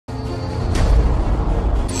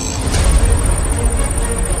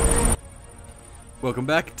Welcome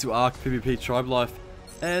back to Ark PvP Tribe Life,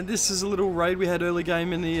 and this is a little raid we had early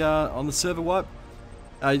game in the on the server wipe.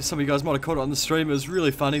 Some of you guys might have caught it on the stream. It was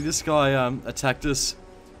really funny. This guy attacked us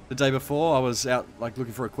the day before. I was out like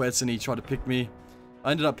looking for a quest, and he tried to pick me.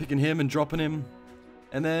 I ended up picking him and dropping him,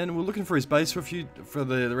 and then we were looking for his base for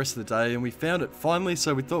the rest of the day, and we found it finally.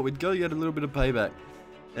 So we thought we'd go get a little bit of payback,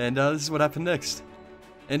 and this is what happened next.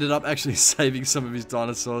 Ended up actually saving some of his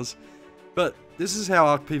dinosaurs. But this is how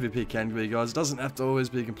Ark PvP can be, guys. It doesn't have to always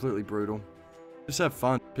be completely brutal. Just have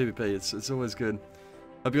fun. PvP, it's always good.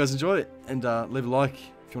 Hope you guys enjoy it, and leave a like if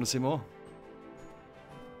you want to see more.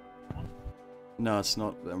 No, it's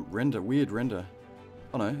not. Render. Weird render.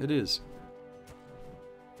 Oh no, it is.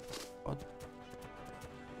 What?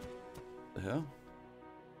 The hell?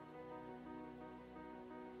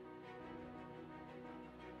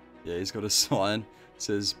 Yeah, he's got a sign that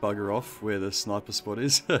says bugger off where the sniper spot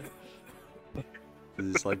is.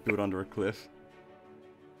 It's like built under a cliff.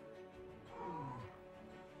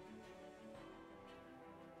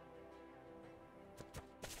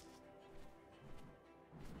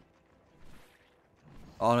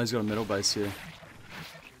 Oh no, he's got a metal base here.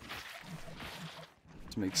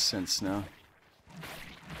 This makes sense now.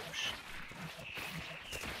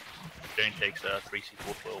 Jane takes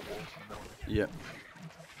 3C4 12 walls. Yep.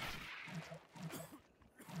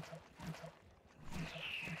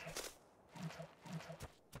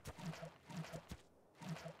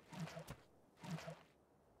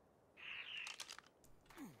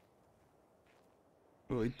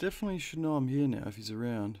 Well, he definitely should know I'm here now if he's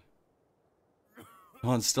around.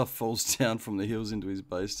 Oh, and stuff falls down from the hills into his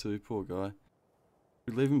base too, poor guy.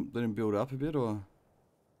 We let him build up a bit, or?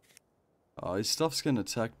 Oh, his stuff's getting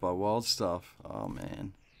attacked by wild stuff. Oh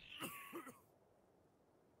man.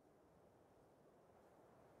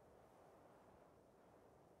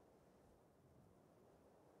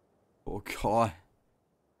 Poor guy.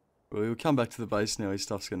 Well, he'll come back to the base now, his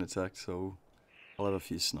stuff's getting attacked, so I'll have a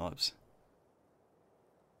few snipes.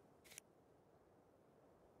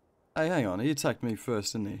 Hey, hang on, he attacked me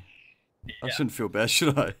first, didn't he? Yeah. I shouldn't feel bad,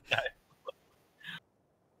 should I? No.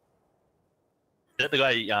 Is that the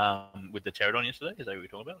guy with the pterodon yesterday? Is that what we were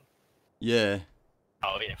talking about? Yeah.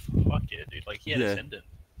 Oh yeah, fuck yeah, dude. Like, he had Ascendant.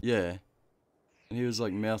 Yeah. And he was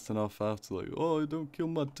like mouthing off after, like, oh, don't kill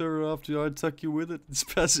my terror after I attack you with it. It's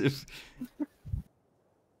passive.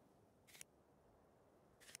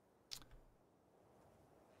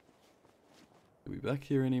 He'll be back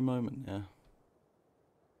here any moment now.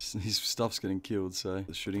 His stuff's getting killed, so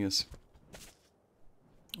they're shooting us.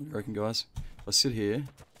 What do you reckon, guys? If I sit here,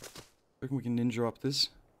 reckon we can ninja up this?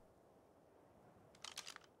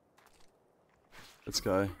 Let's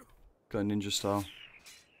go. Go ninja style.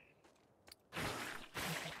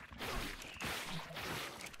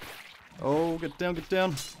 Oh, get down, get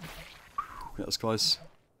down. That was close.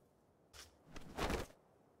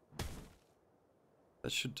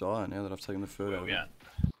 That should die now that I've taken the fur out of it.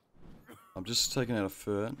 I'm just taking out a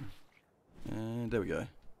fur. And there we go.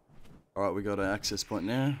 Alright, we got an access point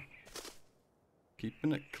now.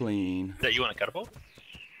 Keeping it clean. Is that you on a catapult?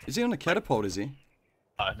 Is he on a catapult, is he?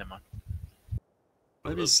 Oh, never mind.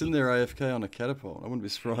 Maybe he's sitting there AFK on a catapult. I wouldn't be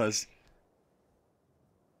surprised.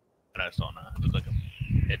 No, it's not. It looks like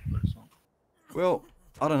a head, but it's not. Well,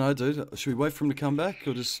 I don't know, dude. Should we wait for him to come back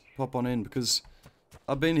or just pop on in? Because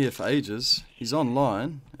I've been here for ages. He's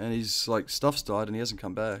online and he's like stuff's died and he hasn't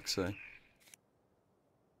come back, so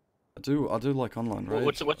I do like online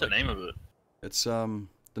raids. What's the name of it? It's the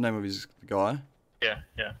name of his guy. Yeah.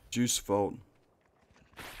 Juice Vault.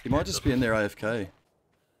 He might just be in there AFK.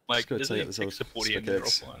 Like, go isn't take it this supporting in there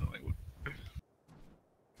offline? Like,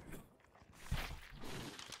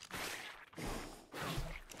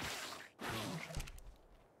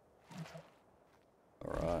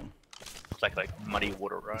 Alright. it's like muddy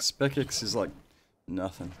water, right? SpecX is like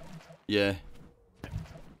nothing. Yeah.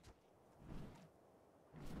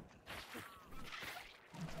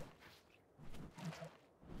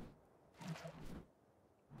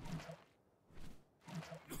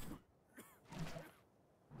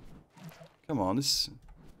 Come on, this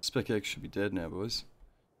SpecX should be dead now, boys.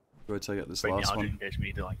 Go take out this last one. In case we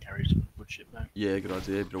need to like carry some good shit back. Yeah, good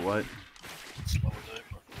idea. Bit of weight. Slower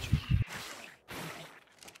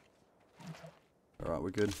though. Alright, we're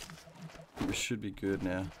good. We should be good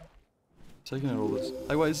now. Taking out all this.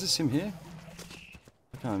 Hey, wait, is this him here?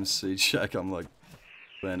 I can't even see Jack. I'm like,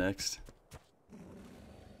 where next?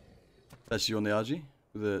 That's you on the RG?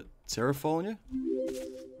 With a terror following you?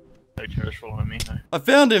 No terrorists following me, no. I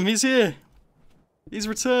found him! He's here! He's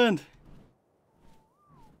returned!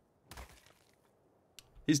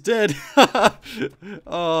 He's dead!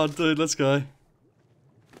 Oh, dude, let's go.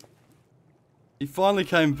 He finally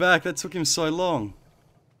came back. That took him so long.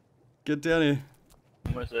 Get down here.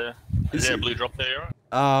 Where's there? Is there a blue drop there,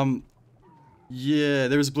 right? Yeah,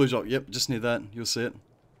 there is a blue drop. Yep, just near that. You'll see it.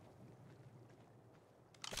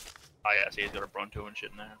 Oh yeah, see he's got a Bronto and shit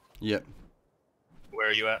in there. Yep. Where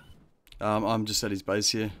are you at? I'm just at his base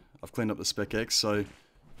here. I've cleaned up the Spec X, so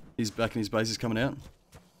he's back in his base. He's coming out.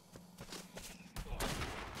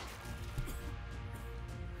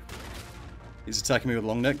 He's attacking me with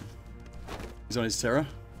long neck. He's on his terror.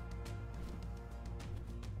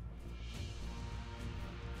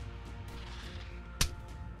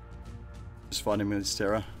 Just fighting him with his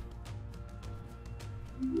terror.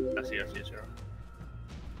 I see terror.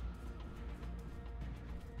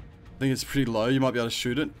 I think it's pretty low. You might be able to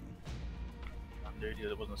shoot it. Dude, yeah,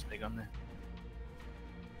 there wasn't a spec on there.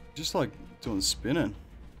 Just like doing the spinning.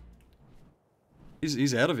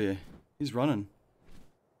 He's out of here. He's running.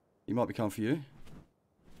 He might be coming for you.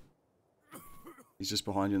 He's just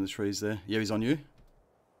behind you in the trees there. Yeah, he's on you.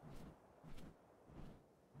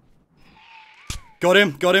 Got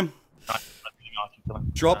him, got him.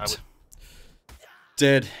 Dropped.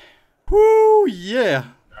 Dead. Woo, yeah.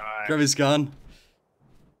 Nice. Grab his gun.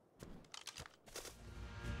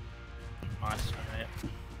 Nice. Yeah.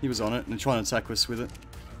 He was on it and trying to attack us with it.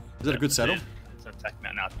 Is that a good saddle? It's an attack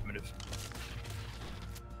now, it's primitive.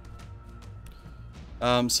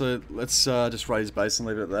 So let's just raid his base and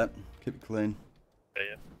leave it at that. Keep it clean.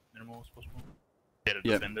 Yeah. Minimal as possible. Yeah, to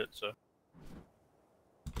defend it, so.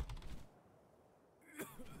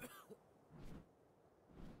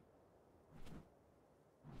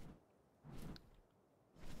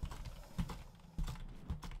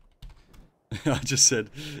 I just said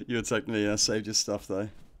you attacked me. I saved your stuff though.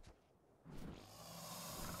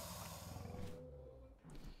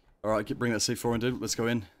 Alright, bring that C4 in, dude. Let's go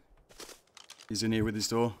in. He's in here with his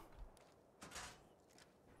door.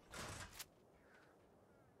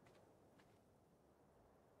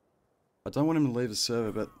 I don't want him to leave the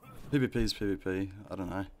server, but PvP is PvP. I don't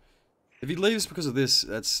know. If he leaves because of this,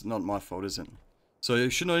 that's not my fault, is it? So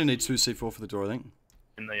you should only need 2 C4 for the door, I think.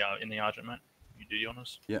 In the Argent, mate. You do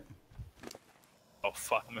honest. Yep. Oh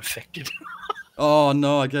fuck, I'm affected. Oh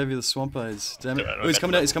no, I gave you the swamp aids. Damn it. Oh, he's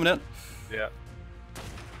coming out, he's coming out. Yeah.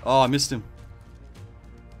 Oh, I missed him.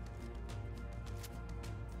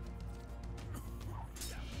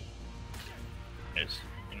 Yes.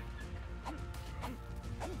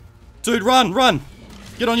 Dude, run, run!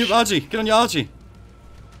 Get on your RG, get on your RG.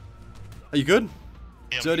 Are you good?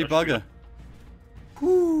 Yeah, Dirty bugger.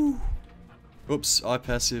 Whoo. Oops, I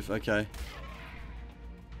passive, okay.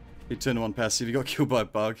 He turned him on passive, he got killed by a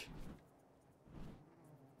bug.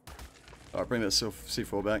 Alright, bring that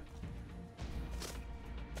C4 back.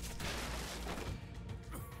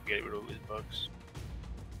 Get rid of all these bugs.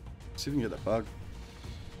 See if we can get that bug.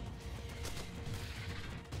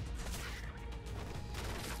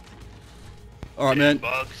 Alright, man.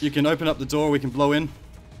 Bugs. You can open up the door, we can blow in.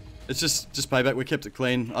 It's just payback, we kept it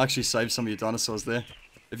clean. I actually saved some of your dinosaurs there.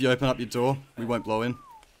 If you open up your door, we won't blow in.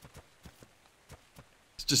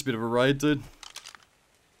 It's just a bit of a raid, dude.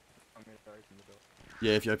 I'm gonna open the door.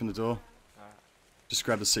 Yeah, if you open the door. Alright. Just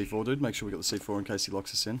grab the C4, dude. Make sure we got the C4 in case he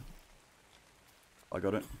locks us in. I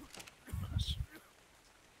got it. Nice.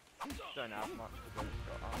 Don't have much because it's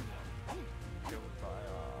got killed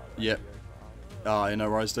by Yep. Ah, yeah, no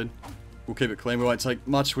worries, dude. We'll keep it clean. We won't take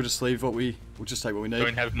much. We'll just leave what we'll just take what we need.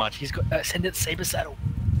 Don't have much. He's got Ascendant Saber Saddle.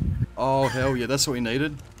 Oh hell yeah, that's what we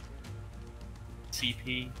needed.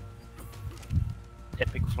 CP.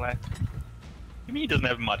 Epic Flak. You mean he doesn't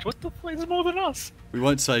have much? What the fuck is more than us? We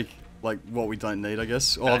won't take like what we don't need, I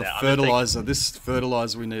guess. Oh, No, the no, I'm fertilizer. This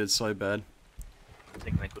fertilizer we needed so bad. I'm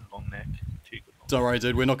taking a good long neck. Too good long Don't worry,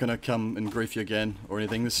 dude. We're not gonna come and grief you again or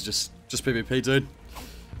anything. This is just PvP, dude.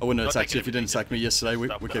 I wouldn't have Not attacked you if you didn't taking attack me yesterday. We're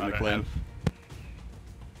stuff that keeping I it don't clean. have.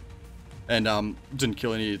 And didn't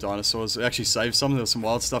kill any of your dinosaurs. We actually saved some. There was some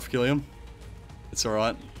wild stuff killing them. It's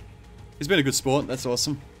alright. He's been a good sport. That's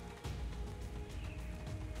awesome.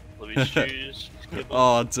 Love his shoes.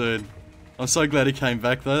 Oh, dude. I'm so glad he came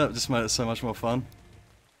back, though. That just made it so much more fun.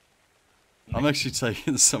 I'm actually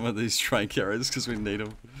taking some of these train carriers because we need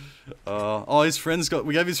them. Oh, his friends got...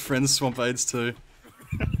 We gave his friends swamp aids, too.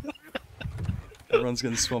 Everyone's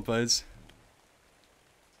getting swamp aids.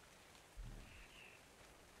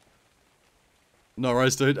 No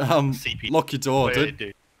worries, dude. CP. Lock your door, Where, dude.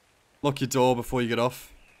 dude? Lock your door before you get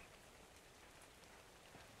off.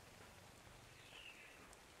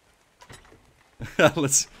 Alright,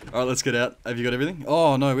 let's get out. Have you got everything?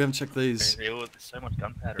 Oh no, we haven't checked these. There's so much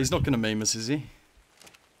gunpowder. He's not gonna meme us, is he?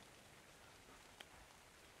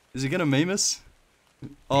 Is he gonna meme us?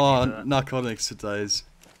 Oh, narcotics for days.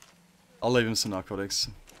 I'll leave him some narcotics.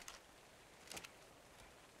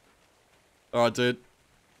 Alright, dude.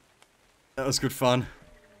 That was good fun.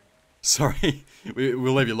 Sorry,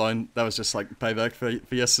 we'll leave you alone. That was just like payback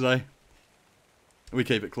for yesterday. We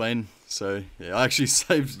keep it clean. So, yeah, I actually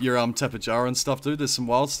saved your Tapajara and stuff, dude. There's some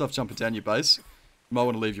wild stuff jumping down your base. You might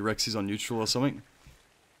want to leave your Rexies on neutral or something.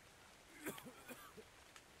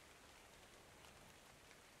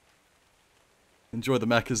 Enjoy the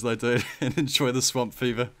Maccas though, dude, and enjoy the swamp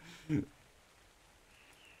fever.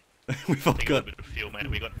 We've all got a bit of fuel, man.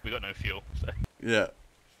 We got no fuel. So. Yeah.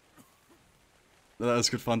 That was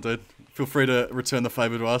good fun, dude. Feel free to return the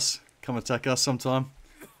favour to us. Come attack us sometime.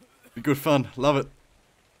 Be good fun. Love it.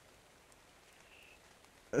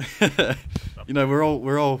 You know,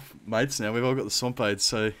 we're all mates now. We've all got the swamp aids,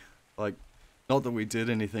 so like, not that we did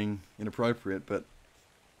anything inappropriate, but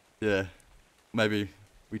yeah, maybe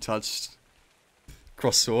we touched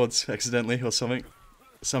cross swords accidentally or something.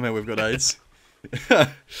 Somehow we've got AIDS. Alright,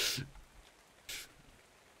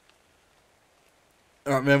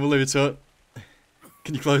 man, we'll leave it to it.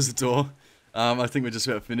 Can you close the door? I think we're just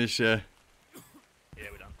about to finish, yeah. Yeah,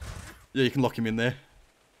 we're done. Yeah, you can lock him in there.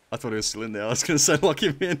 I thought he was still in there. I was going to say lock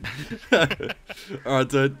him in. Alright,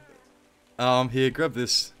 dude. Here, grab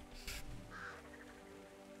this.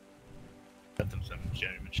 Got them some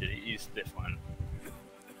genuine shit. They're fine.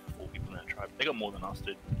 4 people in that tribe. They got more than us,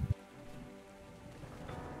 dude.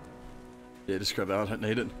 Yeah, just grab that. I don't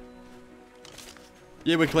need it.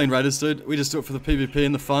 Yeah, we're clean raiders, dude. We just do it for the PvP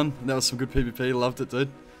and the fun. And that was some good PvP. Loved it, dude.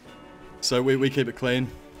 So we keep it clean.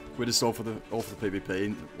 We're just all for the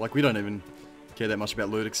PvP. Like, we don't even care that much about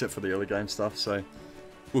loot except for the early game stuff. So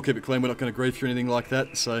we'll keep it clean. We're not going to grief you or anything like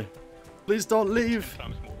that. So please don't leave.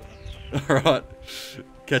 Times more than us. Alright.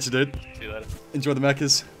 Catch you, dude. See you later. Enjoy the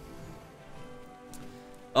Maccas.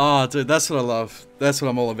 Ah, dude, that's what I love. That's what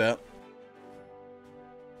I'm all about.